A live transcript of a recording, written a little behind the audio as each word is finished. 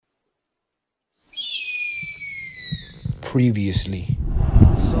previously.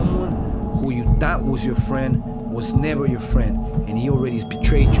 Someone who you thought was your friend was never your friend, and he already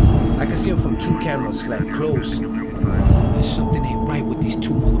betrayed you. I can see him from 2 cameras, like close. There's something ain't right with these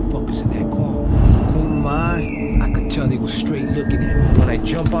 2 motherfuckers in that car. Corner of my eye, I could tell they were straight looking at me. When I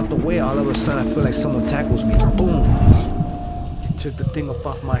jump out the way, all of a sudden I feel like someone tackles me. Boom! It took the thing up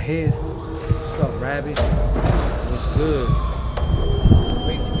off my head. What's up, Rabbit? What's good?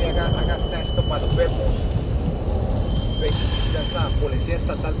 Basically, I got snatched up by the rebels. Basically, that's la Policía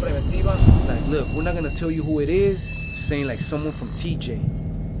Estatal Preventiva. Like, look, we're not gonna tell you who it is. Saying like someone from TJ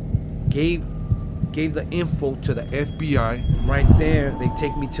gave the info to the FBI. Right there, they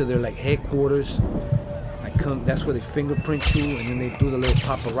take me to their like headquarters. That's where they fingerprint you, and then they do the little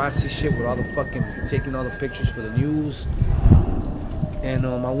paparazzi shit with all the fucking taking all the pictures for the news. And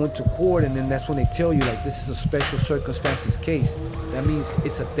I went to court, and then that's when they tell you like this is a special circumstances case. That means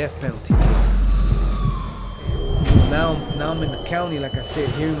it's a death penalty case. Now I'm in the county, like I said,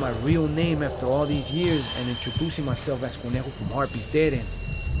 hearing my real name after all these years and introducing myself as Conejo from Harpy's Dead End.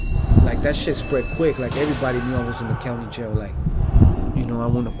 Like that shit spread quick. Like everybody knew I was in the county jail. Like, you know, I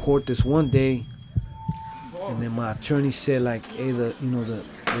went to court this one day, and then my attorney said like, hey,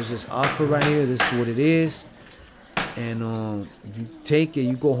 there's this offer right here. This is what it is, and if you take it,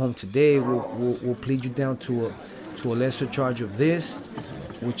 you go home today. We'll plead you down to a lesser charge of this,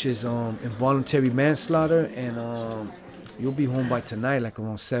 which is involuntary manslaughter, and you'll be home by tonight, like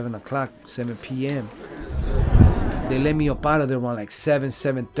around 7 p.m. They let me up out of there around like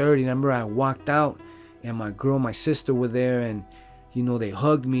 7:30. And I remember I walked out, and my girl, my sister were there, and you know they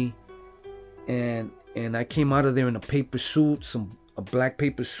hugged me, and I came out of there in a paper suit, a black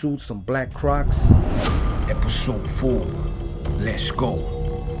paper suit, some black Crocs. Episode 4. Let's go.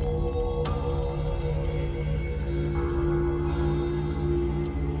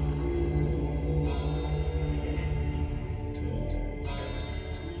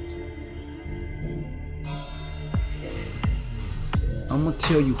 I'm gonna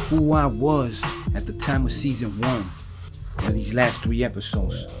tell you who I was at the time of season 1, and these last 3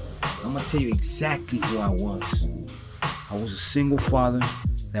 episodes. I'm gonna tell you exactly who I was. I was a single father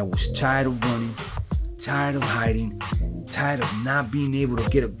that was tired of running, tired of hiding, tired of not being able to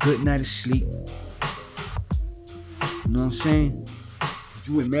get a good night of sleep. You know what I'm saying? Could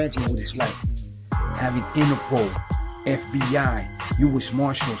you imagine what it's like having Interpol, FBI, U.S.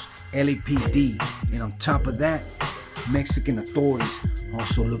 Marshals, LAPD, and on top of that, Mexican authorities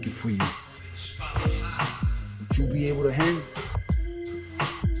also looking for you. Would you be able to handle?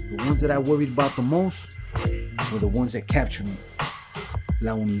 The ones that I worried about the most were the ones that captured me.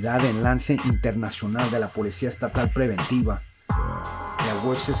 La Unidad de Enlace Internacional de la Policía Estatal Preventiva, that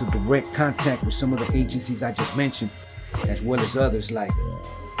works as a direct contact with some of the agencies I just mentioned, as well as others like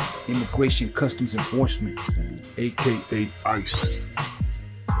Immigration Customs Enforcement, aka ICE,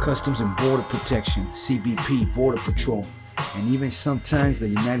 Customs and Border Protection, CBP, Border Patrol, and even sometimes the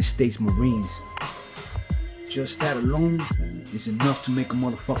United States Marines. Just that alone is enough to make a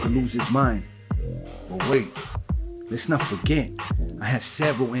motherfucker lose his mind. But wait, let's not forget, I had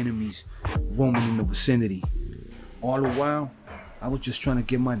several enemies roaming in the vicinity. All the while, I was just trying to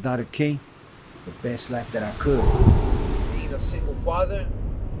give my daughter Kay the best life that I could. Being a single father,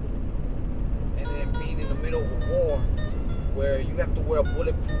 and then being in the middle of a war, where you have to wear a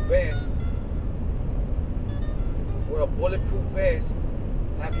bulletproof vest,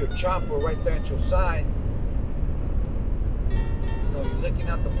 have your chopper right there at your side. You know, you're looking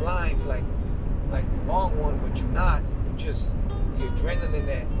out the blinds like the wrong one, but you're not. You just, the adrenaline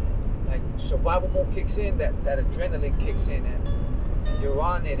that, like survival mode kicks in, that adrenaline kicks in, and you're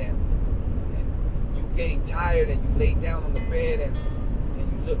on it, and you getting tired, and you lay down on the bed, and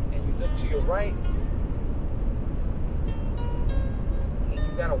you look to your right, and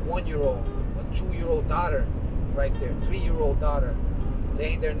you got a 1-year-old, a 2-year-old daughter right there, 3-year-old daughter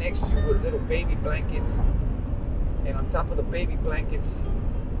laying there next to you with little baby blankets, and on top of the baby blankets,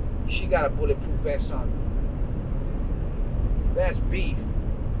 she got a bulletproof vest on. That's beef.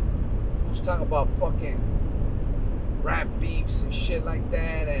 Who's talking about fucking rap beefs and shit like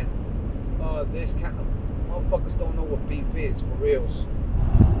that, and this kind of motherfuckers don't know what beef is, for reals.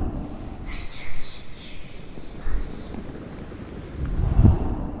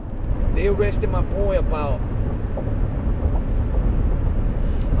 They arrested my boy about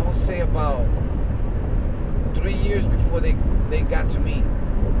 3 years before they got to me.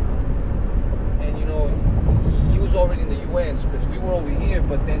 And you know, he was already in the U.S. because we were over here,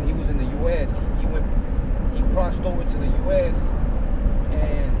 but then he was in the U.S. He crossed over to the U.S.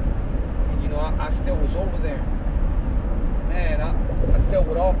 and you know, I still was over there. Man, I dealt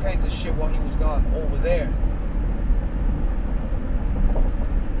with all kinds of shit while he was gone over there.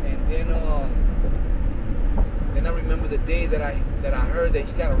 Then I remember the day that I heard that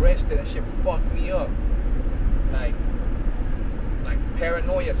he got arrested. That shit fucked me up. Like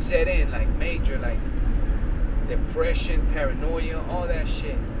paranoia set in, like major, like depression, paranoia, all that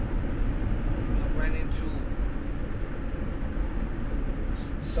shit. I ran into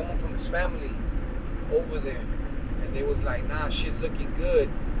someone from his family over there, and they was like, nah, shit's looking good.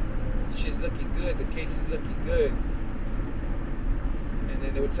 Shit's looking good. The case is looking good. And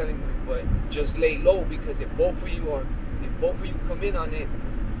then they were telling me, but just lay low, because if both of you come in on it,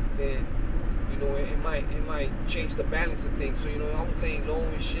 then it might change the balance of things. So I was laying low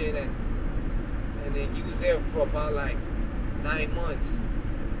and shit, and then he was there for about like 9 months,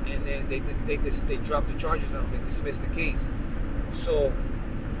 and then they dropped the charges on him. They dismissed the case. So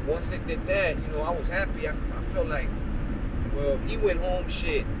once they did that, I was happy. I felt like, well, if he went home,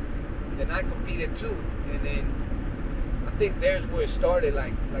 shit, then I competed too. And then I think there's where it started,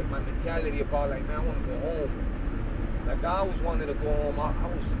 like my mentality about like, man, I want to go home. Like I always wanted to go home. I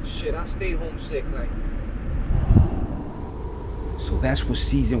stayed homesick. Like. So that's what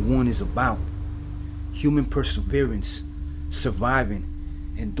season 1 is about. Human perseverance, surviving,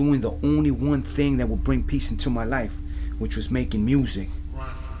 and doing the only one thing that would bring peace into my life, which was making music.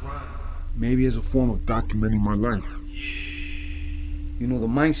 Maybe as a form of documenting my life. The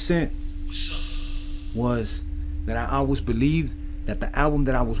mindset was that I always believed that the album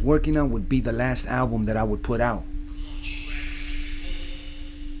that I was working on would be the last album that I would put out.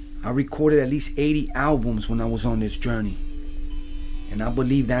 I recorded at least 80 albums when I was on this journey, and I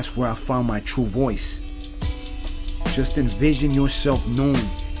believe that's where I found my true voice. Just envision yourself knowing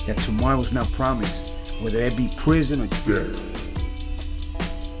that tomorrow's not promised, whether it be prison or death.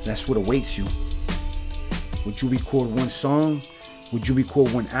 That's what awaits you. Would you record one song? Would you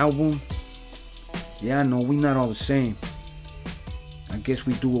record one album? Yeah, I know we not all the same. I guess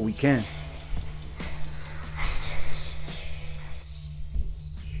we do what we can.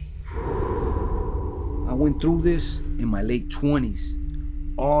 I went through this in my late 20s,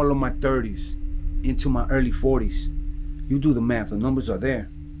 all of my 30s, into my early 40s. You do the math, the numbers are there.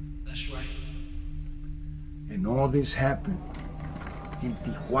 That's right. And all this happened en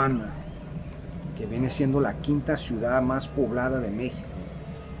Tijuana, que viene siendo la quinta ciudad más poblada de México.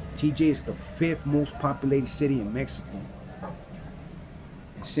 TJ is the 5th most populated city in Mexico.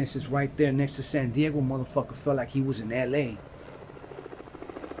 And since it's right there next to San Diego, motherfucker felt like he was in LA.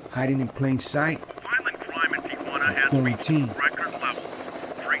 Hiding in plain sight. Violent crime in Tijuana has reached record levels.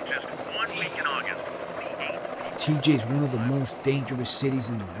 During just 1 week in August, TJ is one of the most dangerous cities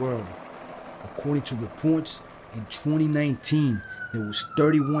in the world. According to reports, in 2019, there was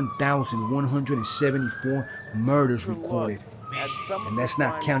 31,174 murders recorded. And that's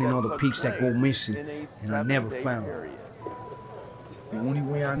not counting all the peeps that go missing and are never found. The only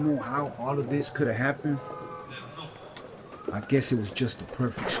way I know how all of this could have happened, I guess it was just a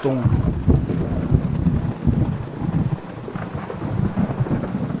perfect storm.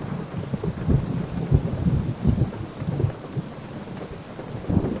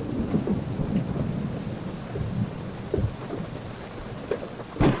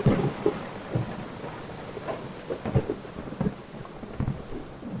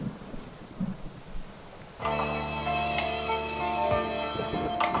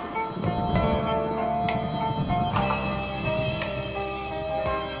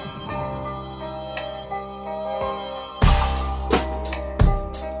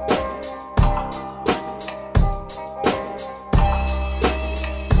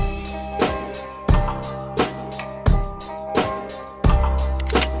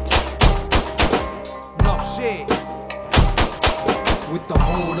 With the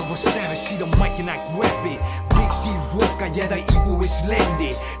hold of a savage, see the mic and I grab it. Big C rock, yeah, the ego is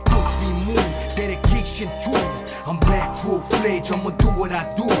landed. Goofy moon, dedication too. I'm back full-fledged, I'ma do what I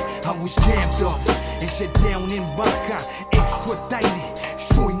do. I was jammed up and shut down in Baja. Extradited,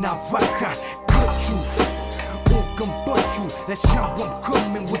 soy navaja. Cut you, or combust you. That's how I'm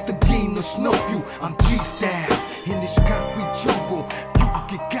coming with the game to snuff you. I'm chief down in this concrete jungle. You can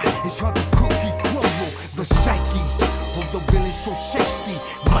get got, it's hard to cookie crumble. The psyche of the villain so sexy,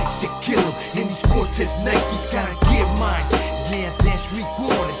 might say kill him. And these Cortez Nikes gotta get mine. Yeah, that's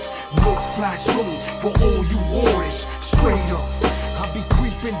regardless. No fly zone for all you orders. Straight up, I be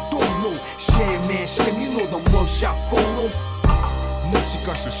creeping dolo. Share man, slim, you know the mugshot photo.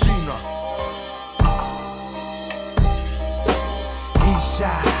 Música asesina.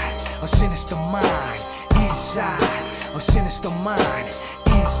 Inside, a sinister mind. Inside, a sinister mind.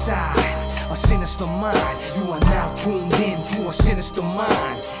 Inside, a sinister mind. You are now tuned in to a sinister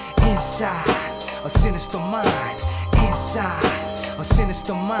mind. Inside, a sinister mind. Inside, a a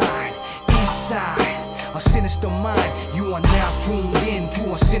sinister mind. Inside, a sinister mind. You are now tuned in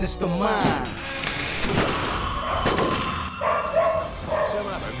to a sinister mind.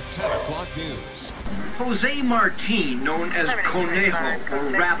 10 o'clock news. Jose Martin, known as Conejo or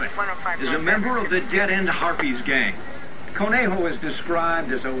Rabbit, is a member of the Dead End Harpies gang. Conejo is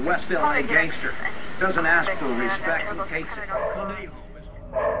described as a West LA gangster. Doesn't ask for respect, he takes it. Conejo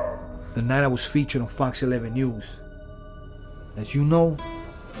is... The night I was featured on Fox 11 News. As you know,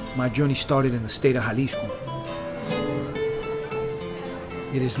 my journey started in the state of Jalisco.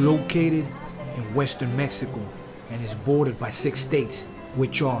 It is located in western Mexico and is bordered by 6 states,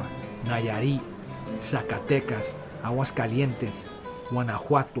 which are Nayarit, Zacatecas, Aguascalientes,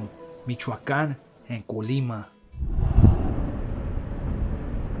 Guanajuato, Michoacán, and Colima.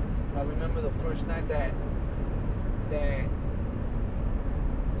 I remember the first night that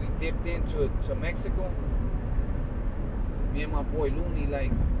we dipped into Mexico. Me and my boy Looney,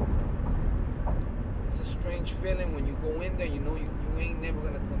 like, it's a strange feeling when you go in there, you know you ain't never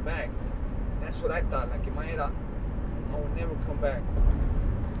gonna come back. That's what I thought, like in my head, I would never come back.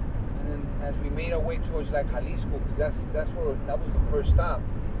 And then as we made our way towards like Jalisco, because that was the first stop.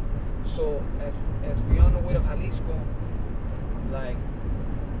 So as we on the way to Jalisco, like,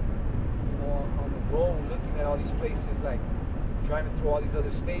 you know, on the road, looking at all these places, like driving through all these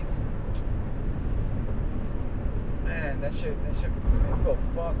other states, man, that shit it felt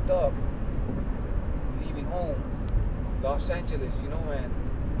fucked up. Leaving home, Los Angeles, you know, and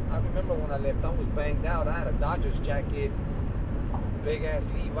I remember when I left, I was banged out. I had a Dodgers jacket, big ass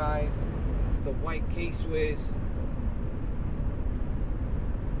Levi's, the white K-Swiss.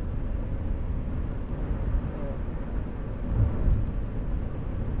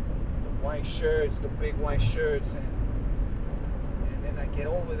 The white shirts, the big white shirts, and then I get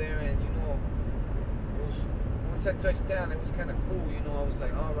over there, and you know, once I touched down, it was kind of cool, you know. I was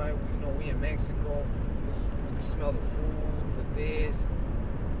like, all right, you know, we in Mexico. You can smell the food, the this.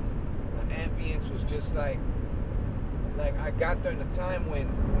 The ambience was just like I got there in the time when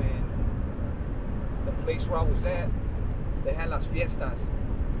the place where I was at, they had las fiestas.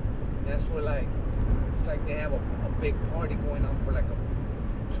 And that's where, like, it's like they have a big party going on for like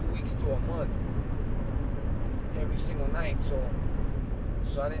 2 weeks to a month every single night. So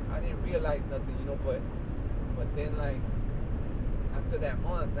I didn't realize nothing, you know, but then, like, after that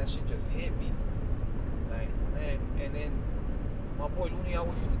month, that shit just hit me. Like, man, and then my boy Looney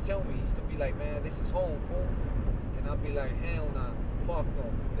always used to tell me, he used to be like, man, this is home, fool. And I'd be like, hell nah, fuck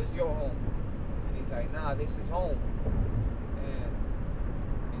no, this is your home. And he's like, nah, this is home.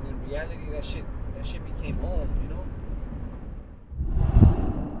 And in reality, that shit became home, you know?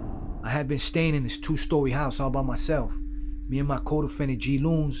 I had been staying in this 2-story house all by myself. Me and my co-defendant G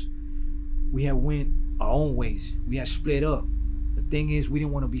Loons, we had went our own ways. We had split up. The thing is, we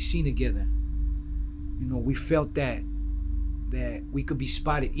didn't want to be seen together. You know, we felt that we could be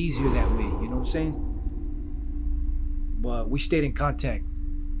spotted easier that way, you know what I'm saying? But we stayed in contact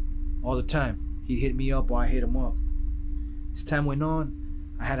all the time. He'd hit me up or I hit him up. As time went on,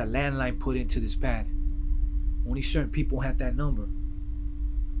 I had a landline put into this pad. Only certain people had that number.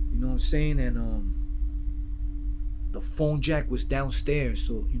 You know what I'm saying? And the phone jack was downstairs,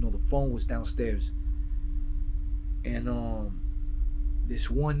 so you know the phone was downstairs. And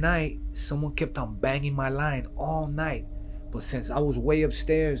this one night, someone kept on banging my line all night. But since I was way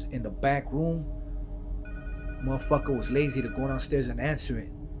upstairs in the back room, motherfucker was lazy to go downstairs and answer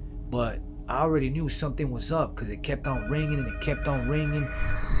it. But I already knew something was up because it kept on ringing and it kept on ringing.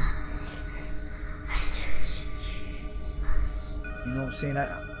 You know what I'm saying?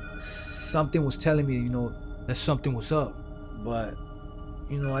 Something was telling me, you know, that something was up. But,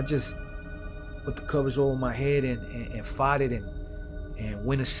 you know, I just put the covers over my head and fought it and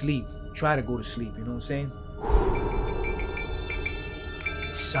went to sleep. Try to go to sleep, you know what I'm saying?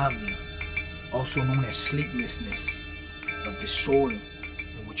 Insomnia, also known as sleeplessness, a disorder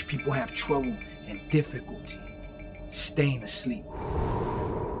in which people have trouble and difficulty staying asleep.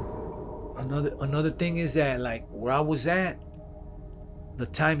 Another thing is that, like, where I was at, the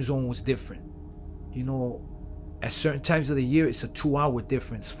time zone was different. You know, at certain times of the year, it's a 2-hour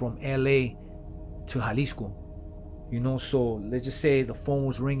difference from LA to Jalisco. You know, so let's just say the phone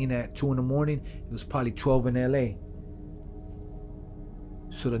was ringing at 2 in the morning. It was probably 12 in LA.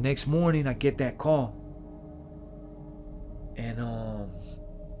 So the next morning, I get that call. And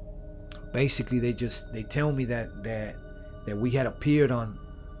basically they tell me that we had appeared on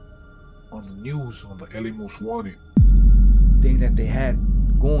the news, on the LA Most Wanted thing that they had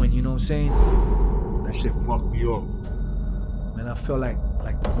going, you know what I'm saying? That shit fucked me up. Man, I felt like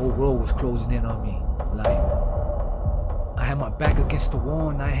the whole world was closing in on me. Like, I had my back against the wall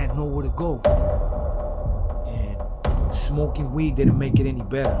and I had nowhere to go. And smoking weed didn't make it any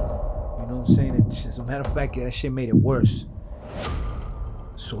better. You know what I'm saying? And as a matter of fact, that shit made it worse.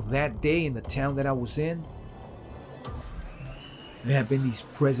 So that day in the town that I was in, there had been these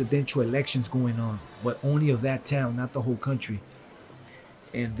presidential elections going on, but only of that town, not the whole country.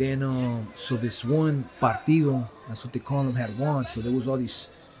 And then, so this one partido, that's what they call them, had won. So there was all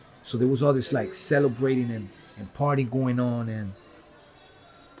this like celebrating and party going on, and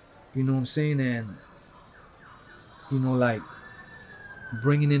you know what I'm saying, and you know, like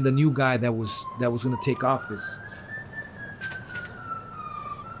bringing in the new guy that was gonna take office.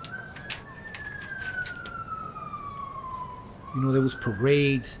 You know, there was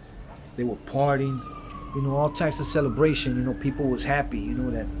parades, they were partying, you know, all types of celebration. You know, people was happy, you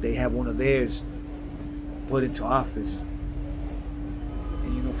know, that they had one of theirs put into office.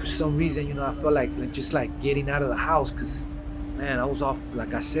 And, you know, for some reason, you know, I felt like just like getting out of the house, because, man, I was all,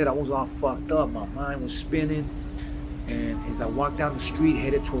 like I said, I was all fucked up. My mind was spinning. And as I walked down the street,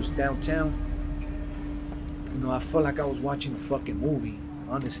 headed towards downtown, you know, I felt like I was watching a fucking movie,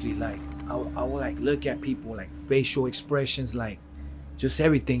 honestly. Like, I would like look at people, like facial expressions, like just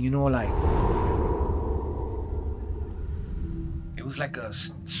everything, you know, like it was like a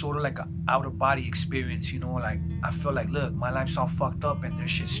sort of like a outer body experience, you know, like I felt like, look, my life's all fucked up and their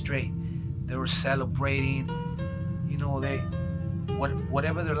shit's straight. They were celebrating, you know,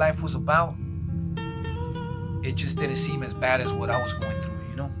 whatever their life was about, it just didn't seem as bad as what I was going through,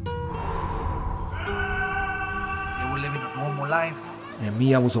 you know. They were living a normal life. And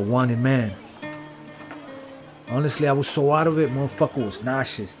me, I was a wanted man. Honestly, I was so out of it, motherfucker was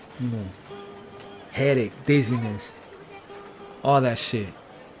nauseous, you know. Headache, dizziness, all that shit.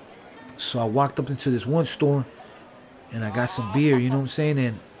 So I walked up into this one store and I got some beer, you know what I'm saying?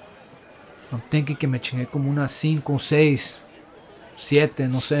 And I'm thinking que me chingué como unas 5, 6, 7,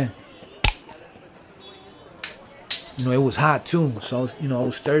 no sé. You know, it was hot too, so I was, you know, I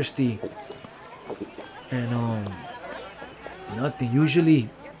was thirsty. And nothing. Usually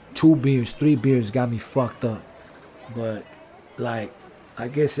 2 beers, 3 beers got me fucked up. But like, I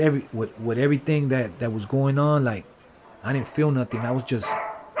guess with everything that was going on, like I didn't feel nothing. I was just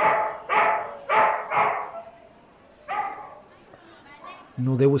you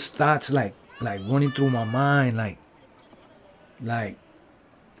know, there was thoughts like running through my mind, like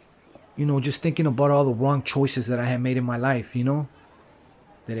you know, just thinking about all the wrong choices that I had made in my life, you know?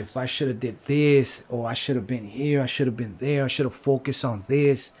 That if I should have did this, or I should have been here, I should have been there, I should have focused on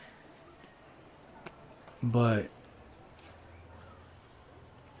this. But,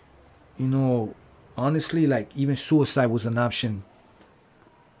 you know, honestly, like even suicide was an option,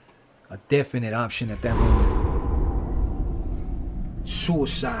 a definite option at that moment.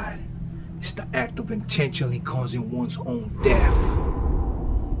 Suicide is the act of intentionally causing one's own death.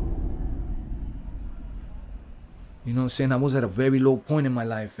 You know what I'm saying? I was at a very low point in my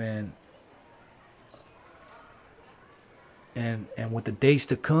life, and with the days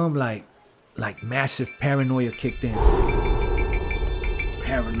to come, like massive paranoia kicked in.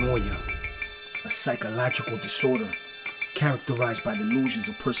 Paranoia, a psychological disorder characterized by delusions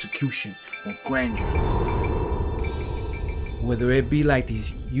of persecution or grandeur. Whether it be like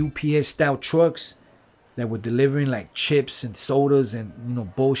these UPS style trucks that were delivering like chips and sodas and, you know,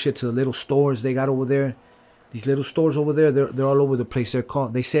 bullshit to the little stores they got over there. These little stores over there, they're all over the place. They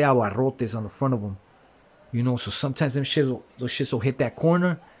say abarrotes on the front of them. You know, so sometimes those shits will hit that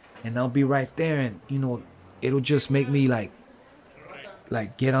corner and I'll be right there, and, you know, it'll just make me like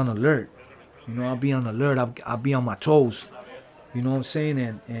get on alert. You know, I'll be on alert. I'll be on my toes. You know what I'm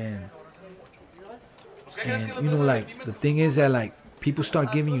saying? And you know, like the thing is that like people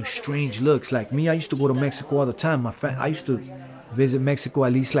start giving you strange looks. Like me, I used to go to Mexico all the time. I used to visit Mexico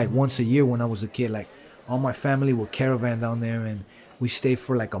at least like once a year when I was a kid. Like, all my family would caravan down there, and we stayed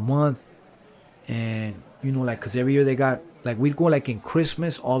for like a month. And, you know, like, cause every year they got, like, we'd go like in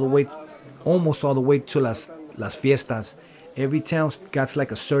Christmas almost all the way to las fiestas. Every town got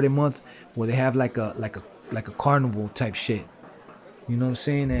like a certain month where they have like a carnival type shit. You know what I'm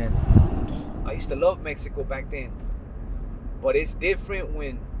saying? And I used to love Mexico back then, but it's different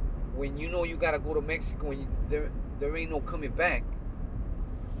when you know you gotta go to Mexico and there ain't no coming back.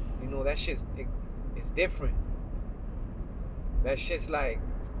 You know, that shit's it's different. That shit's like,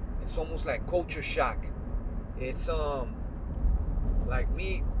 it's almost like culture shock. It's like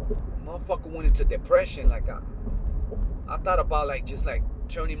me, motherfucker went into depression. Like I thought about like just like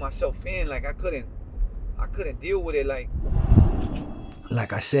turning myself in. Like I couldn't deal with it.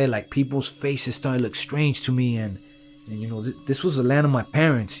 Like I said, like people's faces started to look strange to me, and you know, this was the land of my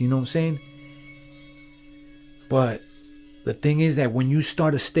parents. You know what I'm saying? But the thing is that when you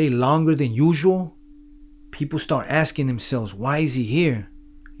start to stay longer than usual, people start asking themselves, why is he here?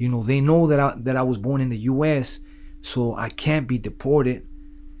 You know, they know that I was born in the US, so I can't be deported.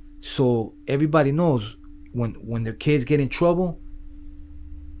 So everybody knows when their kids get in trouble,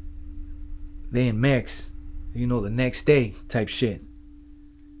 they in Mex, you know, the next day type shit.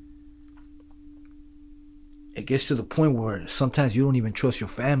 It gets to the point where sometimes you don't even trust your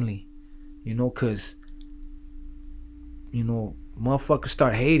family, you know, because, you know, motherfuckers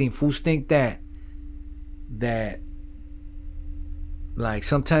start hating. Fools think that like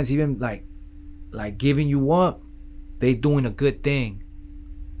sometimes even like giving you up, they doing a good thing.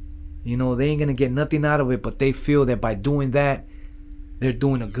 You know, they ain't gonna get nothing out of it, but they feel that by doing that, they're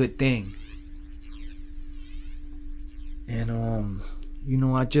doing a good thing. And you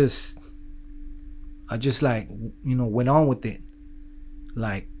know, I just like, you know, went on with it,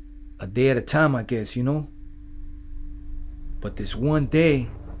 like a day at a time, I guess, you know. But this one day,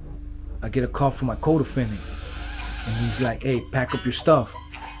 I get a call from my co-defendant, and he's like, "Hey, pack up your stuff.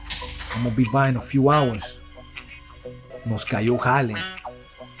 I'm gonna be by in a few hours. Nos cayó jale.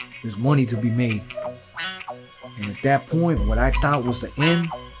 There's money to be made." And at that point, what I thought was the end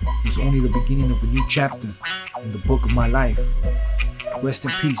was only the beginning of a new chapter in the book of my life. Rest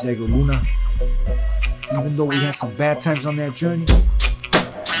in peace, Ego Luna. Even though we had some bad times on that journey,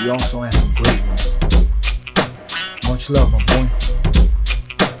 we also had some great ones. Much love, my boy.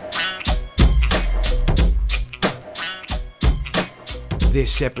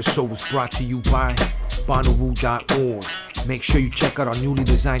 This episode was brought to you by Bonnaroo.org. Make sure you check out our newly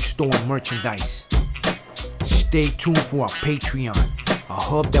designed store and merchandise. Stay tuned for our Patreon, a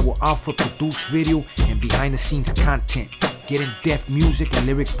hub that will offer produced video and behind-the-scenes content, get in-depth music and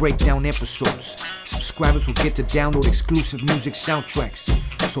lyric breakdown episodes. Subscribers will get to download exclusive music soundtracks.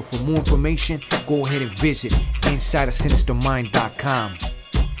 So for more information, go ahead and visit InsideASinisterMind.com.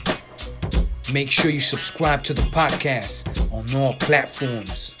 Make sure you subscribe to the podcast on all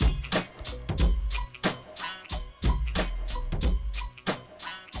platforms.